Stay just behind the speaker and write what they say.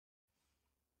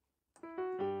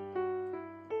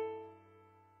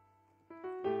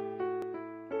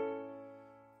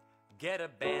Get a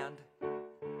band,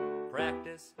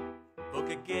 practice, book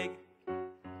a gig.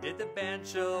 Did the band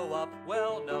show up?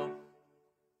 Well, no.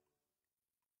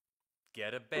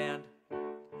 Get a band,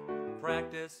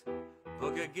 practice,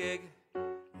 book a gig.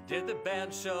 Did the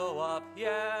band show up?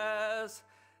 Yes.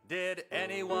 Did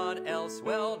anyone else?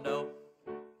 Well, no.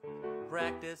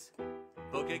 Practice,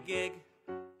 book a gig.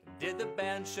 Did the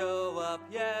band show up?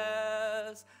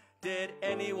 Yes. Did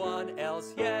anyone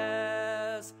else?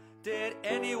 Yes. Did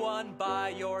anyone buy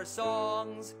your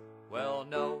songs? Well,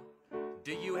 no.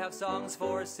 Do you have songs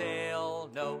for sale?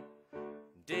 No.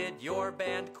 Did your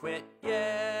band quit?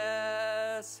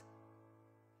 Yes.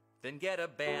 Then get a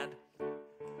band,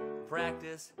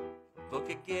 practice,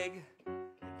 book a gig.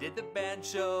 Did the band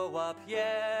show up?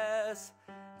 Yes.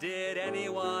 Did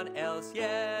anyone else?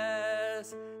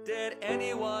 Yes. Did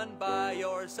anyone buy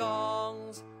your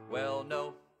songs? Well,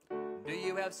 no. Do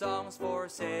you have songs for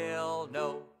sale?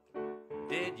 No.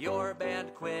 Did your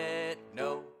band quit?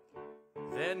 No.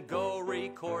 Then go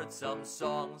record some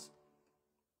songs.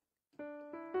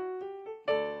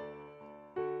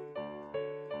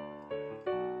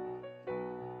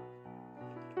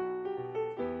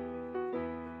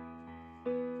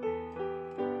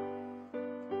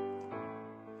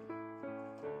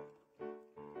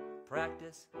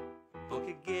 Practice, book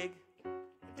a gig.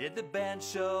 Did the band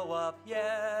show up?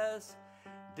 Yes.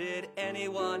 Did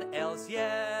anyone else?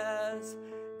 Yes.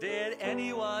 Did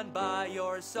anyone buy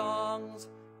your songs?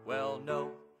 Well,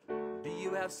 no. Do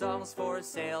you have songs for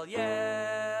sale?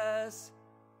 Yes.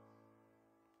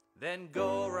 Then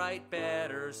go write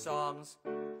better songs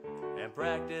and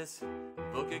practice,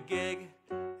 book a gig.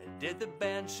 Did the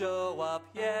band show up?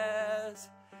 Yes.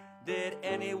 Did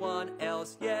anyone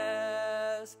else?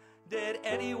 Yes. Did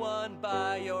anyone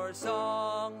buy your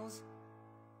songs?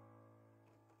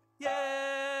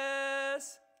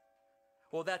 Yes.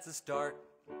 Well, that's a start.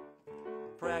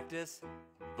 Practice,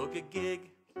 book a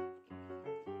gig.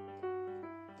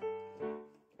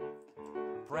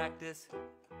 Practice,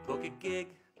 book a gig.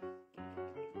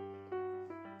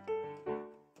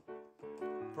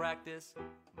 Practice,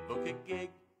 book a gig.